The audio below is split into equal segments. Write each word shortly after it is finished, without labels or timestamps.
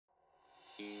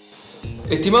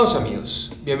Estimados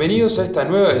amigos, bienvenidos a esta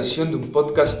nueva edición de un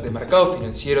podcast de mercados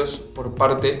financieros por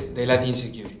parte de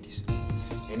Securities.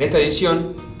 En esta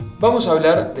edición vamos a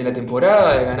hablar de la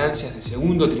temporada de ganancias del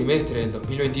segundo trimestre del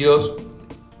 2022,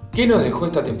 qué nos dejó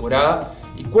esta temporada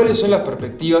y cuáles son las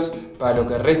perspectivas para lo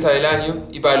que resta del año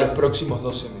y para los próximos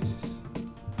 12 meses.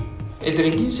 Entre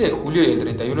el 15 de julio y el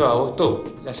 31 de agosto,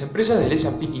 las empresas del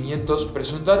S&P 500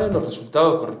 presentaron los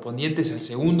resultados correspondientes al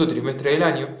segundo trimestre del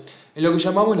año en lo que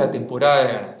llamamos la temporada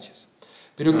de ganancias.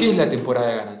 ¿Pero qué es la temporada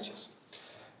de ganancias?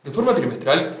 De forma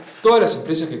trimestral, todas las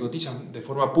empresas que cotizan de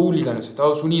forma pública en los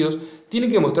Estados Unidos tienen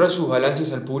que mostrar sus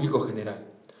balances al público general.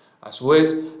 A su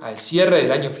vez, al cierre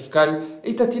del año fiscal,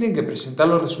 estas tienen que presentar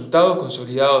los resultados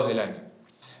consolidados del año.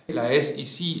 La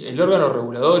SEC, el órgano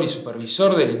regulador y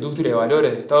supervisor de la industria de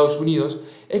valores de Estados Unidos,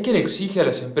 es quien exige a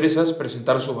las empresas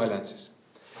presentar sus balances.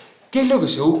 ¿Qué es lo que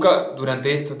se busca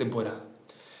durante esta temporada?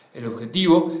 El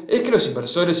objetivo es que los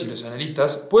inversores y los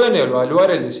analistas puedan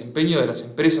evaluar el desempeño de las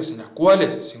empresas en las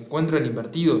cuales se encuentran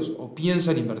invertidos o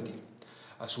piensan invertir.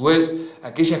 A su vez,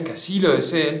 aquellas que así lo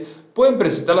deseen pueden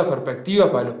presentar las perspectivas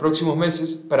para los próximos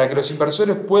meses para que los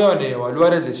inversores puedan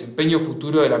evaluar el desempeño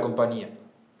futuro de la compañía.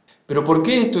 ¿Pero por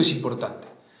qué esto es importante?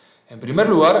 En primer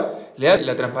lugar, le da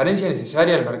la transparencia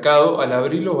necesaria al mercado al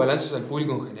abrir los balances al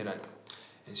público en general.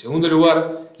 En segundo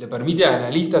lugar, le permite a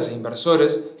analistas e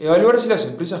inversores evaluar si las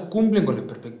empresas cumplen con las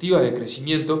perspectivas de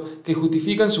crecimiento que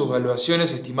justifican sus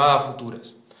valuaciones estimadas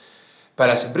futuras.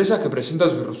 Para las empresas que presentan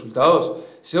sus resultados,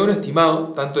 se da un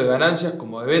estimado tanto de ganancias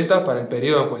como de ventas para el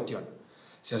periodo en cuestión.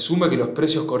 Se asume que los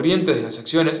precios corrientes de las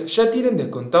acciones ya tienen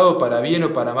descontado para bien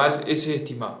o para mal ese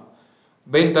estimado.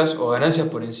 Ventas o ganancias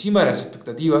por encima de las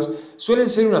expectativas suelen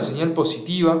ser una señal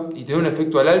positiva y tener un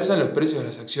efecto al alza en los precios de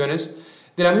las acciones,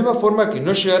 de la misma forma que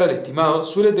no llegar al estimado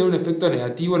suele tener un efecto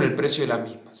negativo en el precio de las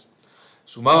mismas.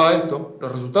 Sumado a esto,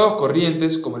 los resultados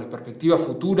corrientes, como las perspectivas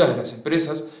futuras de las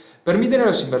empresas, permiten a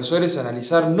los inversores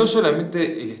analizar no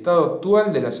solamente el estado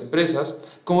actual de las empresas,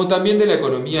 como también de la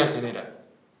economía en general.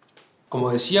 Como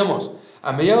decíamos,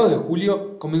 a mediados de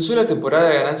julio comenzó la temporada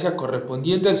de ganancias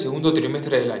correspondiente al segundo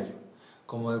trimestre del año.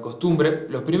 Como de costumbre,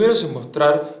 los primeros en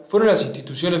mostrar fueron las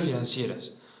instituciones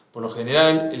financieras. Por lo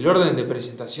general, el orden de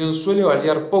presentación suele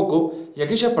variar poco y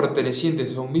aquellas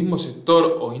pertenecientes a un mismo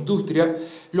sector o industria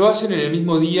lo hacen en el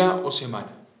mismo día o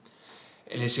semana.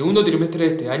 En el segundo trimestre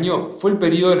de este año fue el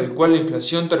periodo en el cual la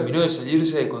inflación terminó de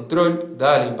salirse de control,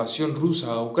 dada la invasión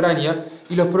rusa a Ucrania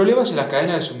y los problemas en las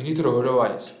cadenas de suministro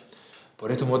globales.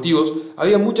 Por estos motivos,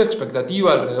 había mucha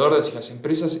expectativa alrededor de si las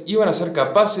empresas iban a ser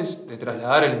capaces de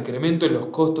trasladar el incremento en los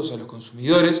costos a los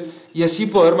consumidores y así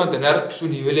poder mantener sus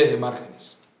niveles de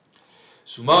márgenes.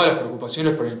 Sumado a las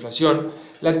preocupaciones por la inflación,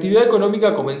 la actividad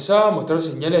económica comenzaba a mostrar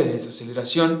señales de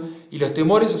desaceleración y los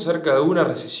temores acerca de una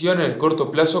recesión en el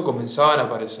corto plazo comenzaban a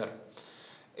aparecer.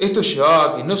 Esto llevaba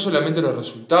a que no solamente los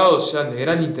resultados sean de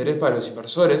gran interés para los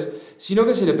inversores, sino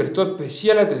que se le prestó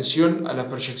especial atención a las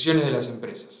proyecciones de las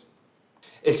empresas.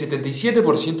 El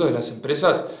 77% de las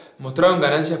empresas mostraron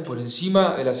ganancias por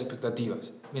encima de las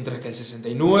expectativas, mientras que el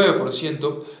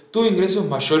 69% tuvo ingresos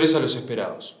mayores a los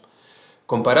esperados.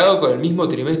 Comparado con el mismo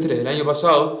trimestre del año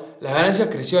pasado, las ganancias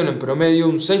crecieron en promedio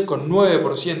un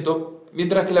 6,9%,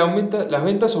 mientras que las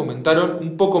ventas aumentaron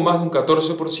un poco más de un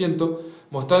 14%,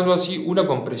 mostrando así una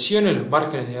compresión en los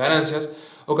márgenes de ganancias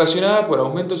ocasionada por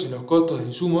aumentos en los costos de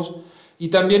insumos y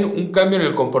también un cambio en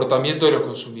el comportamiento de los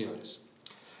consumidores.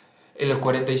 En los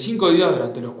 45 días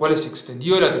durante los cuales se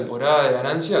extendió la temporada de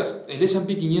ganancias, el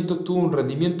S&P 500 tuvo un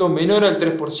rendimiento menor al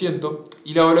 3%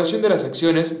 y la evaluación de las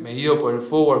acciones, medido por el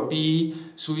Forward PE,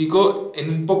 se ubicó en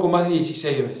un poco más de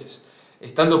 16 veces,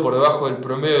 estando por debajo del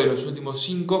promedio de los últimos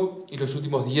 5 y los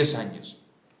últimos 10 años.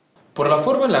 Por la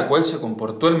forma en la cual se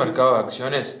comportó el mercado de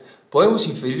acciones, podemos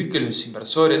inferir que los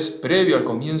inversores, previo al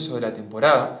comienzo de la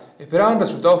temporada, esperaban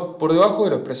resultados por debajo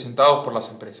de los presentados por las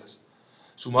empresas.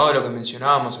 Sumado a lo que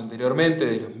mencionábamos anteriormente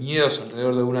de los miedos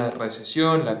alrededor de una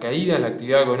recesión, la caída en la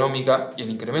actividad económica y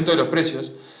el incremento de los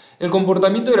precios, el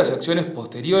comportamiento de las acciones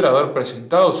posterior a haber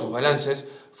presentado sus balances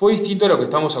fue distinto a lo que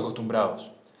estamos acostumbrados.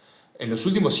 En los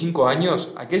últimos 5 años,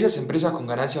 aquellas empresas con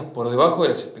ganancias por debajo de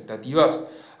las expectativas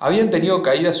habían tenido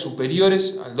caídas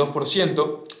superiores al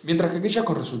 2%, mientras que aquellas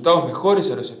con resultados mejores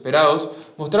a los esperados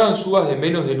mostraban subas de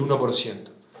menos del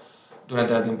 1%.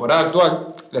 Durante la temporada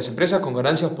actual, las empresas con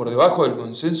ganancias por debajo del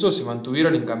consenso se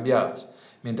mantuvieron incambiadas,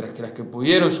 mientras que las que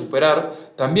pudieron superar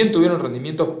también tuvieron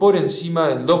rendimientos por encima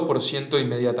del 2%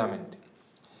 inmediatamente.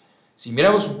 Si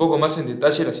miramos un poco más en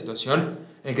detalle la situación,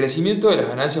 el crecimiento de las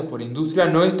ganancias por industria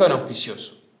no es tan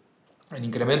auspicioso. El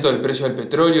incremento del precio del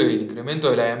petróleo y el incremento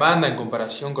de la demanda en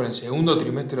comparación con el segundo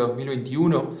trimestre de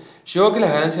 2021 llevó a que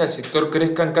las ganancias del sector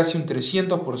crezcan casi un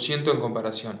 300% en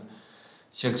comparación.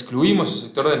 Si excluimos el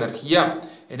sector de energía,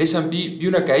 el S&P vio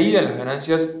una caída en las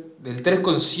ganancias del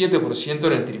 3,7%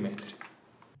 en el trimestre.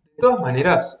 De todas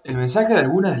maneras, el mensaje de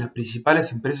algunas de las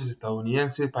principales empresas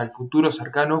estadounidenses para el futuro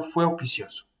cercano fue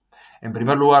auspicioso. En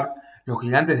primer lugar, los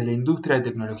gigantes de la industria de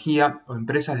tecnología o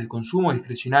empresas de consumo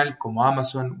discrecional como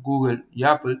Amazon, Google y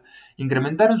Apple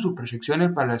incrementaron sus proyecciones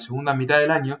para la segunda mitad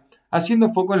del año, haciendo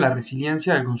foco en la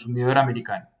resiliencia del consumidor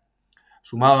americano.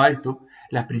 Sumado a esto,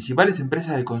 las principales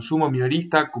empresas de consumo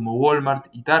minorista como Walmart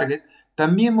y Target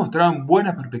también mostraron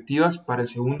buenas perspectivas para el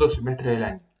segundo semestre del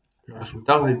año. Los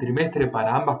resultados del trimestre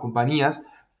para ambas compañías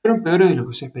fueron peores de lo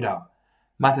que se esperaba.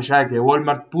 Más allá de que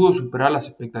Walmart pudo superar las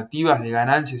expectativas de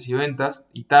ganancias y ventas,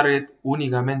 y Target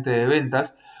únicamente de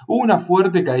ventas, hubo una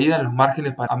fuerte caída en los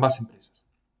márgenes para ambas empresas.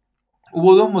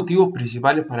 Hubo dos motivos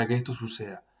principales para que esto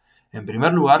suceda. En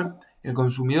primer lugar, el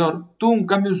consumidor tuvo un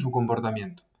cambio en su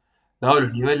comportamiento. Dado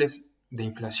los niveles de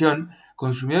inflación,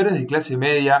 consumidores de clase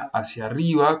media hacia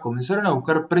arriba comenzaron a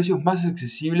buscar precios más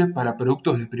accesibles para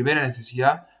productos de primera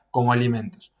necesidad como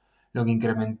alimentos, lo que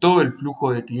incrementó el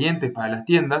flujo de clientes para las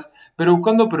tiendas, pero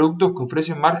buscando productos que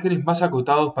ofrecen márgenes más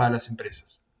acotados para las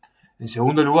empresas. En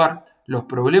segundo lugar, los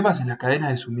problemas en las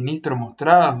cadenas de suministro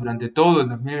mostradas durante todo el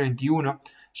 2021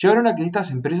 llevaron a que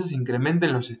estas empresas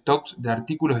incrementen los stocks de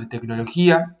artículos de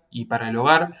tecnología y para el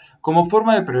hogar como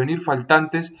forma de prevenir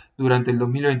faltantes durante el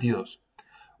 2022.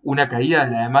 Una caída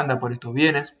de la demanda por estos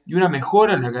bienes y una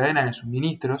mejora en la cadena de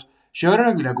suministros llevaron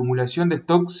a que la acumulación de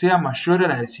stock sea mayor a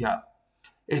la deseada.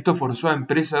 Esto forzó a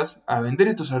empresas a vender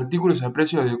estos artículos a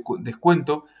precio de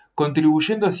descuento,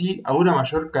 contribuyendo así a una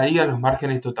mayor caída en los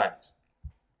márgenes totales.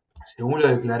 Según lo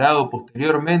declarado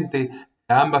posteriormente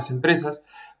a ambas empresas,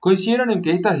 coincidieron en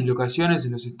que estas dislocaciones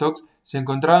en los stocks se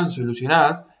encontraban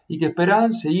solucionadas y que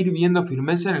esperaban seguir viendo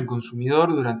firmeza en el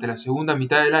consumidor durante la segunda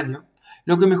mitad del año,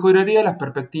 lo que mejoraría las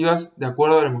perspectivas de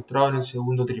acuerdo a lo mostrado en el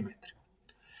segundo trimestre.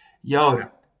 Y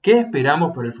ahora, ¿qué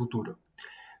esperamos para el futuro?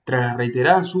 Tras las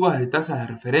reiteradas subas de tasas de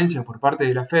referencia por parte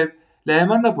de la Fed, la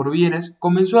demanda por bienes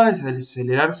comenzó a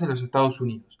desacelerarse en los Estados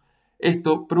Unidos.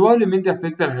 Esto probablemente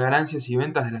afecta a las ganancias y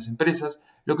ventas de las empresas,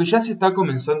 lo que ya se está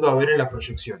comenzando a ver en las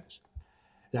proyecciones.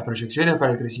 Las proyecciones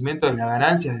para el crecimiento de las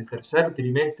ganancias del tercer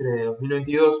trimestre de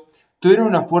 2022 tuvieron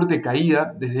una fuerte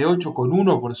caída desde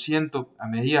 8,1% a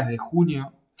mediados de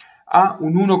junio a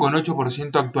un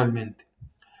 1,8% actualmente.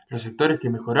 Los sectores que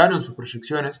mejoraron sus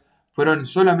proyecciones fueron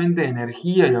solamente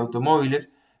energía y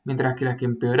automóviles, mientras que las que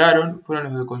empeoraron fueron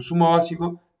los de consumo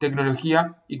básico,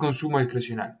 tecnología y consumo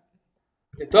discrecional.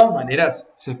 De todas maneras,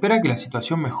 se espera que la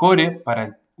situación mejore para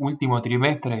el último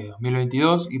trimestre de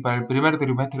 2022 y para el primer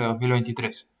trimestre de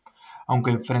 2023,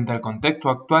 aunque frente al contexto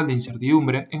actual de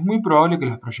incertidumbre es muy probable que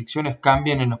las proyecciones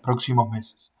cambien en los próximos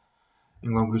meses.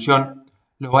 En conclusión,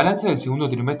 los balances del segundo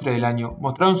trimestre del año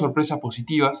mostraron sorpresas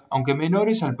positivas, aunque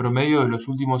menores al promedio de los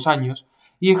últimos años,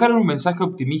 y dejaron un mensaje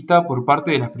optimista por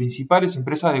parte de las principales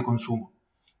empresas de consumo.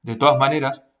 De todas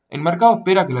maneras, el mercado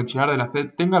espera que el accionar de la Fed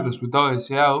tenga el resultado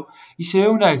deseado y se vea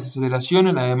una desaceleración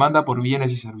en la demanda por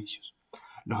bienes y servicios.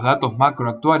 Los datos macro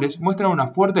actuales muestran una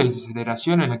fuerte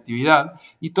desaceleración en la actividad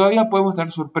y todavía podemos tener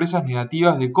sorpresas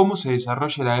negativas de cómo se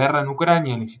desarrolla la guerra en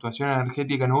Ucrania y la situación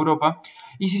energética en Europa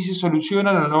y si se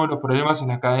solucionan o no los problemas en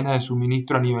las cadenas de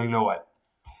suministro a nivel global.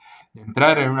 De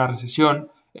entrar en una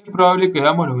recesión, es probable que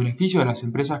veamos los beneficios de las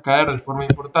empresas caer de forma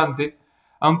importante,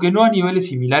 aunque no a niveles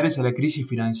similares a la crisis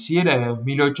financiera de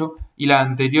 2008 y la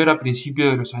anterior a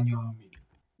principios de los años 2000.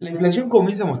 La inflación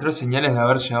comienza a mostrar señales de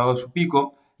haber llegado a su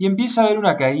pico y empieza a haber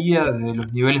una caída desde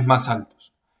los niveles más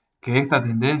altos. Que esta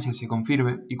tendencia se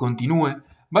confirme y continúe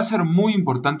va a ser muy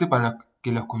importante para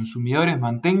que los consumidores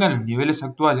mantengan los niveles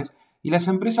actuales y las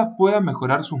empresas puedan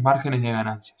mejorar sus márgenes de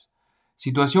ganancias,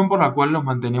 situación por la cual nos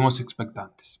mantenemos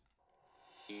expectantes.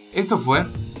 Esto fue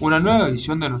una nueva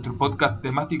edición de nuestro podcast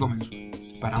temático mensual.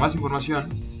 Para más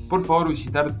información, por favor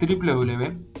visitar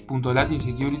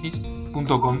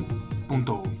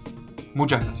www.latinsecurities.com.uy.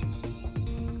 Muchas gracias.